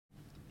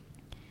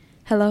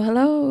Hello,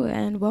 hello,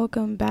 and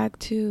welcome back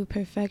to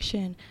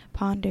Perfection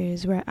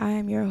Ponders, where I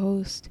am your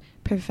host,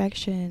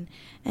 Perfection,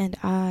 and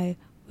I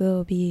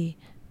will be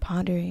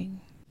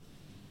pondering.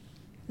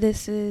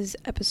 This is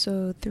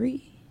episode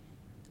 3,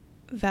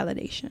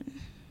 Validation.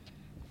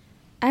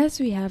 As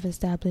we have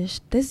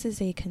established, this is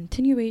a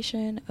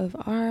continuation of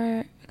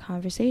our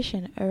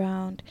conversation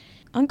around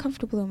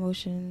uncomfortable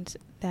emotions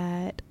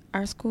that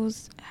our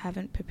schools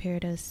haven't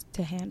prepared us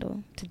to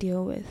handle, to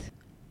deal with.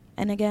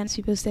 And again,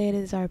 people say it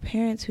is our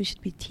parents who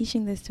should be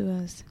teaching this to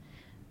us,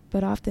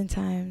 but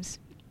oftentimes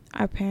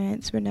our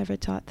parents were never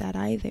taught that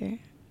either.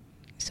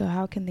 So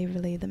how can they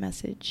relay the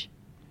message?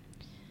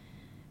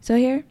 So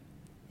here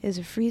is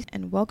a free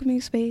and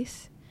welcoming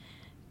space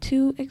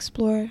to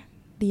explore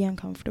the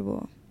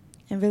uncomfortable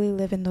and really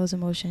live in those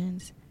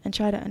emotions and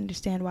try to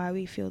understand why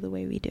we feel the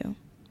way we do.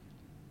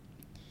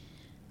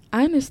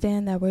 I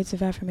understand that words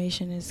of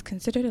affirmation is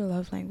considered a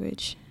love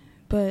language,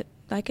 but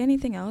like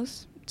anything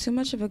else, too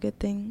much of a good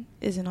thing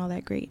isn't all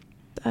that great.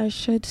 I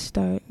should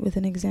start with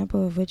an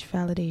example of which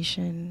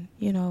validation,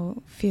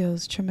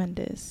 feels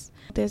tremendous.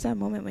 There's that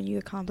moment when you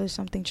accomplish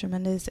something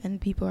tremendous and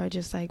people are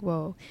just like,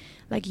 whoa,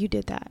 like you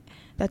did that.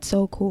 That's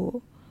so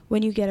cool.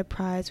 When you get a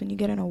prize, when you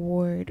get an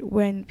award,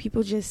 when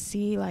people just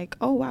see like,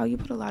 oh, wow, you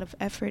put a lot of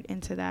effort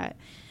into that.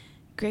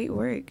 Great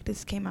work.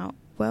 This came out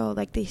well.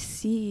 Like they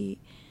see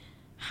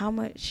how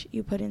much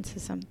you put into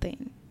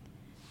something.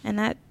 And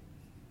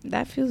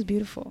that feels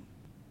beautiful.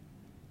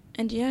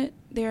 And yet,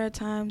 there are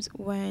times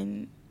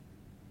when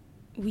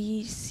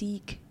we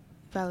seek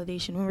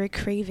validation, when we're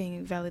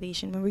craving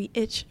validation, when we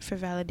itch for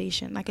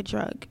validation, like a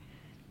drug.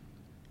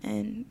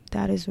 And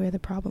that is where the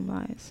problem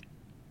lies.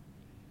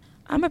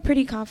 I'm a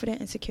pretty confident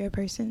and secure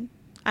person.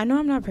 I know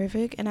I'm not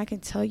perfect, and I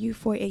can tell you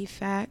for a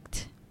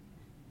fact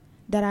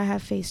that I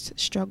have faced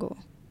struggle.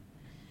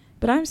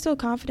 But I'm still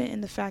confident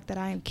in the fact that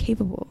I am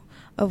capable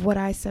of what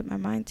I set my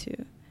mind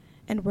to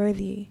and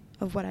worthy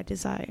of what I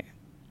desire.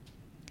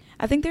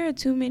 I think there are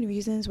two main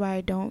reasons why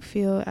I don't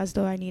feel as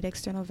though I need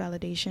external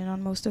validation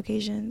on most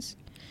occasions.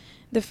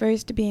 The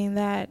first being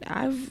that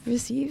I've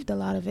received a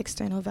lot of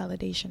external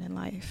validation in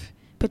life,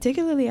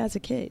 particularly as a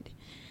kid.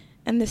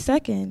 And the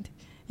second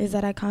is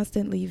that I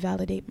constantly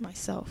validate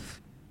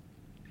myself.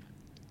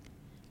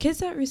 Kids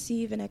that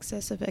receive an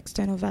excess of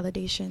external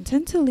validation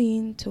tend to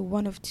lean to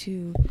one of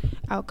two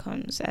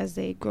outcomes as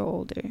they grow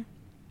older.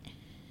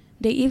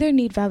 They either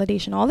need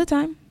validation all the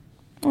time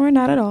or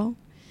not at all.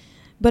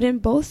 But in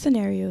both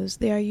scenarios,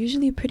 they are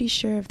usually pretty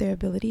sure of their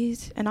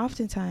abilities, and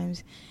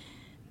oftentimes,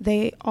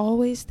 they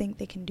always think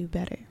they can do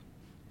better.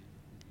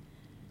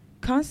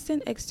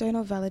 Constant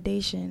external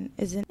validation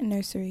is a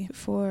nursery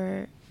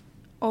for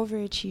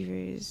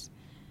overachievers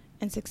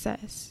and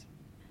success,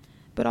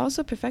 but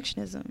also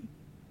perfectionism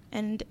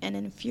and an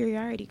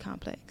inferiority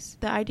complex.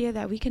 The idea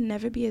that we can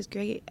never be as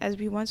great as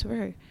we once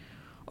were,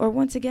 or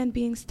once again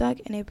being stuck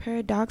in a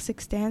paradoxic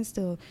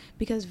standstill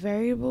because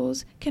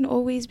variables can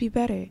always be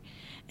better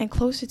and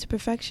closer to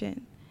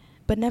perfection,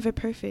 but never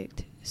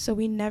perfect, so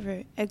we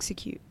never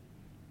execute.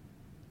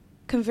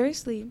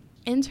 Conversely,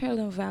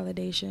 internal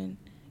validation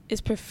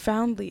is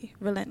profoundly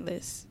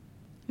relentless,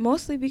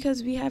 mostly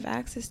because we have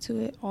access to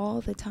it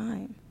all the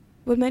time.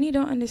 What many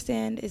don't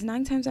understand is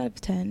 9 times out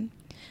of 10,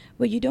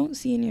 what you don't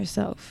see in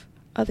yourself,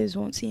 others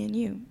won't see in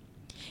you.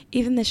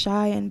 Even the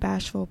shy and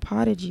bashful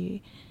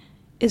prodigy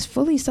is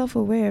fully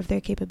self-aware of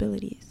their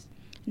capabilities.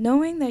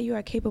 Knowing that you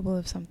are capable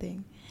of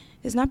something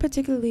is not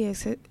particularly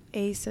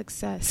a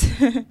success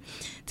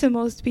to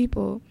most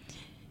people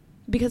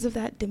because of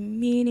that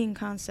demeaning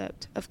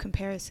concept of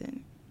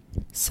comparison.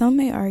 Some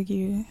may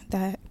argue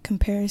that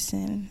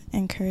comparison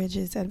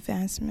encourages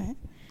advancement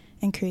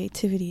and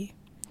creativity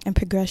and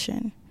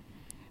progression,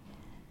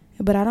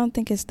 but I don't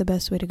think it's the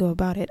best way to go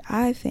about it.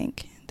 I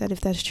think that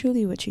if that's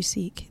truly what you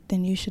seek,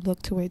 then you should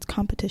look towards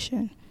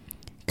competition.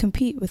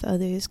 Compete with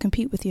others,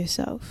 compete with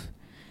yourself.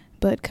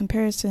 But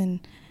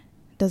comparison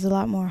does a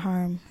lot more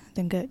harm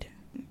than good.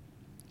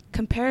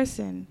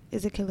 Comparison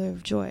is a killer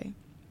of joy.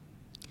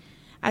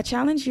 I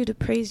challenge you to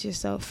praise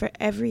yourself for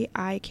every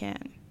I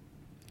can.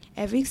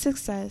 Every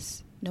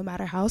success, no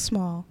matter how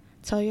small,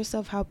 tell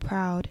yourself how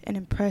proud and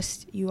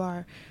impressed you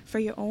are for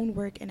your own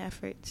work and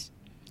efforts.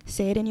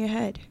 Say it in your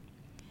head.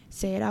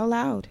 Say it out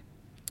loud.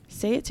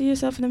 Say it to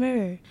yourself in the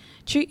mirror.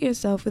 Treat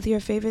yourself with your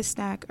favorite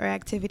snack or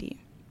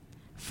activity.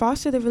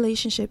 Foster the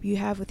relationship you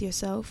have with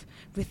yourself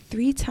with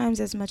 3 times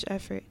as much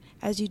effort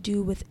as you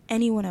do with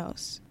anyone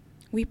else.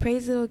 We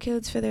praise little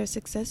kids for their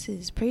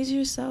successes. Praise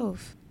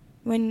yourself.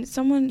 When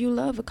someone you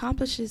love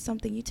accomplishes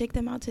something, you take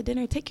them out to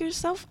dinner. Take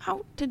yourself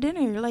out to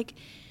dinner.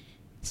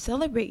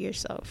 Celebrate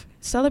yourself.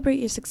 Celebrate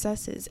your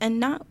successes. And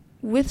not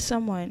with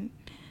someone.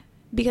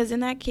 Because in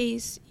that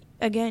case,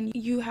 again,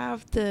 you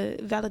have the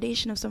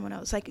validation of someone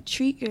else.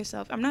 Treat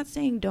yourself. I'm not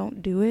saying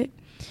don't do it.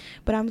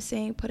 But I'm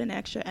saying put an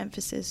extra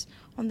emphasis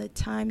on the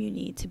time you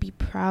need to be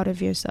proud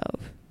of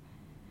yourself.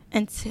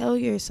 And tell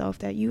yourself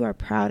that you are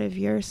proud of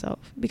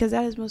yourself, because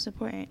that is most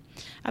important.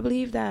 I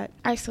believe that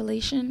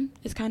isolation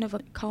is kind of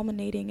a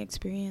culminating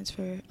experience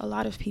for a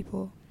lot of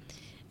people.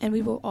 And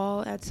we will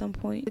all at some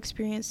point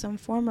experience some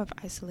form of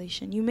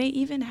isolation. You may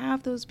even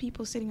have those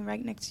people sitting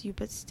right next to you,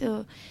 but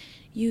still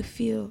you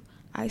feel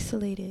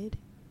isolated.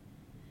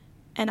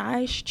 And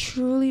I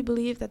truly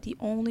believe that the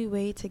only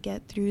way to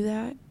get through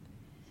that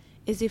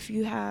is if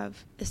you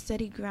have a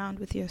steady ground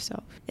with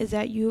yourself, is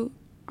that you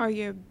are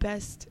your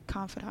best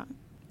confidant,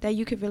 that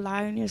you could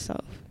rely on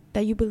yourself,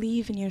 that you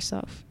believe in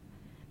yourself,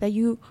 that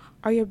you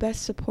are your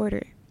best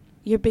supporter,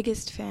 your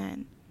biggest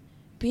fan.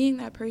 Being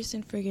that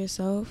person for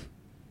yourself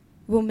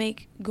will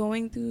make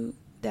going through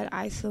that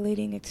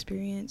isolating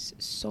experience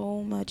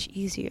so much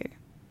easier.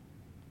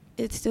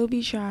 It'd still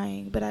be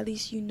trying, but at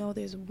least you know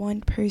there's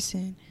one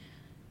person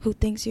who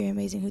thinks you're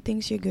amazing, who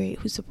thinks you're great,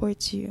 who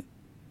supports you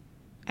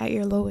at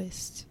your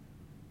lowest.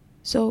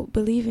 So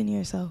believe in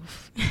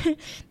yourself.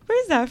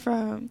 Where's that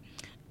from?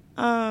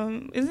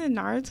 Is it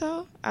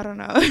Naruto? I don't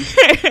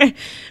know.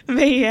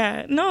 But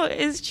yeah, no,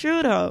 it's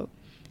true though.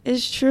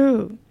 It's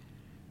true.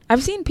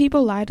 I've seen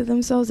people lie to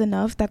themselves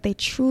enough that they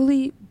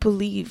truly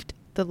believed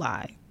the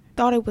lie,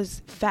 thought it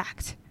was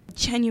fact,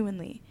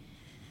 genuinely.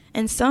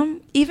 And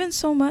some even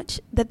so much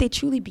that they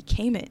truly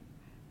became it.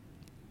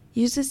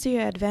 Use this to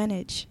your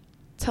advantage.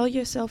 Tell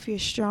yourself you're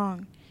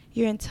strong,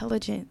 you're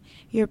intelligent,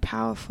 you're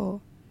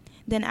powerful.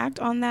 Then act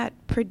on that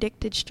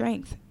predicted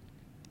strength.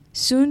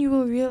 Soon you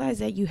will realize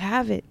that you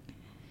have it,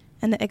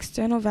 and the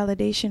external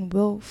validation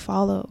will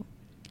follow.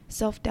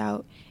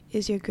 Self-doubt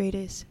is your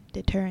greatest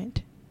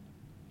deterrent.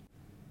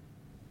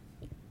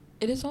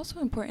 It is also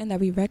important that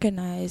we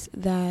recognize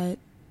that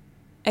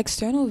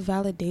external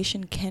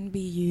validation can be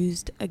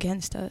used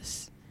against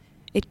us.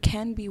 It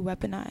can be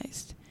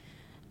weaponized.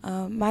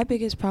 My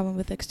biggest problem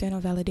with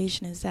external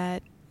validation is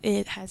that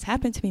it has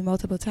happened to me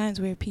multiple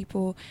times where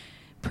people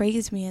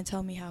praise me and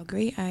tell me how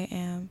great I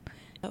am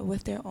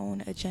with their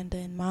own agenda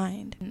in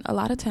mind. And a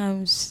lot of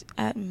times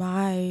at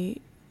my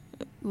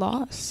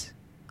loss,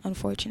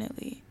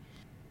 unfortunately.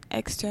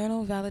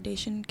 External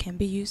validation can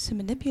be used to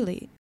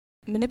manipulate.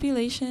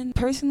 Manipulation,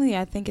 personally,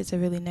 I think it's a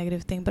really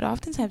negative thing, but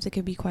oftentimes it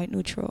can be quite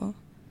neutral.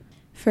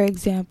 For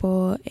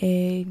example,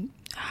 a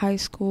high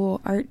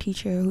school art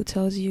teacher who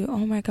tells you,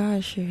 oh my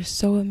gosh, you're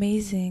so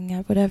amazing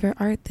at whatever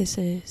art this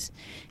is.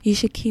 You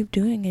should keep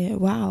doing it.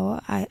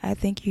 Wow, I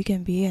think you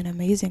can be an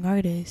amazing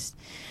artist.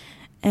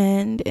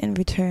 And in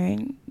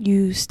return,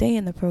 you stay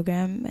in the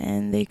program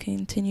and they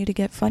continue to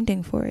get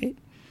funding for it.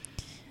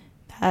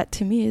 That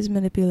to me is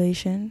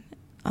manipulation,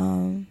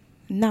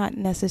 not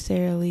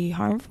necessarily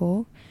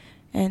harmful.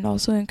 And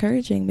also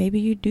encouraging. Maybe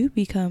you do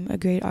become a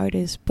great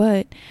artist,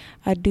 but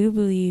I do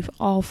believe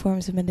all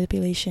forms of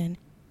manipulation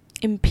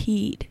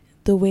impede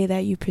the way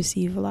that you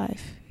perceive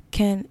life,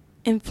 can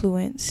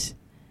influence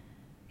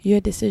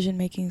your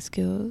decision-making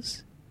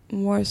skills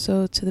more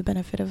so to the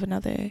benefit of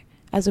another,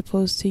 as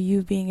opposed to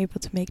you being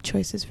able to make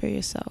choices for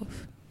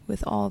yourself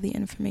with all the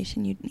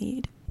information you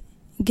need.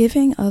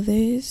 Giving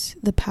others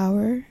the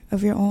power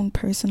of your own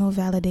personal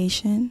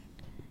validation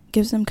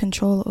gives them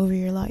control over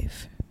your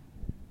life.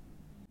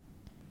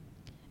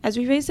 As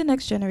we raise the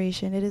next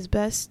generation, it is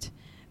best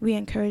we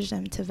encourage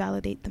them to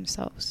validate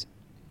themselves.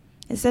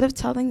 Instead of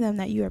telling them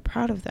that you are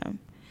proud of them,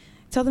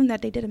 tell them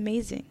that they did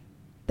amazing.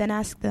 Then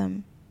ask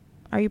them,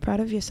 are you proud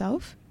of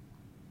yourself?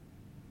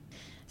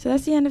 So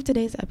that's the end of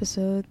today's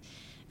episode.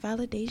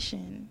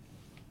 Validation.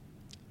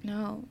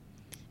 No,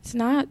 it's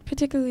not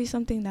particularly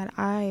something that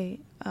I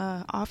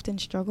often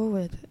struggle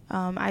with.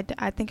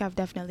 I think I've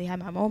definitely had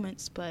my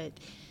moments, but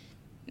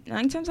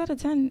 9 times out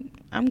of 10,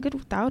 I'm good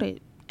without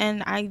it.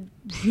 And I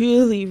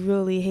really,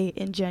 really hate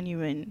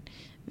ingenuine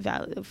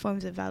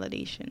forms of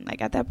validation.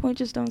 Like, at that point,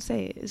 just don't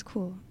say it. It's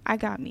cool. I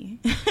got me.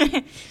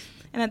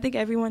 And I think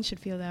everyone should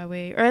feel that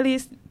way. Or at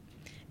least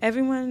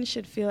everyone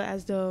should feel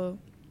as though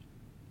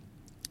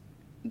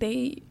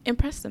they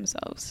impress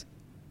themselves.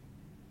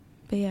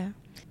 But yeah,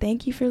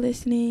 thank you for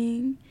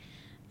listening.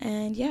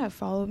 And yeah,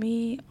 follow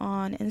me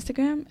on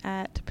Instagram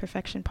at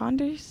Perfection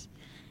Ponders.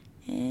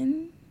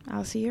 And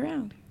I'll see you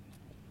around.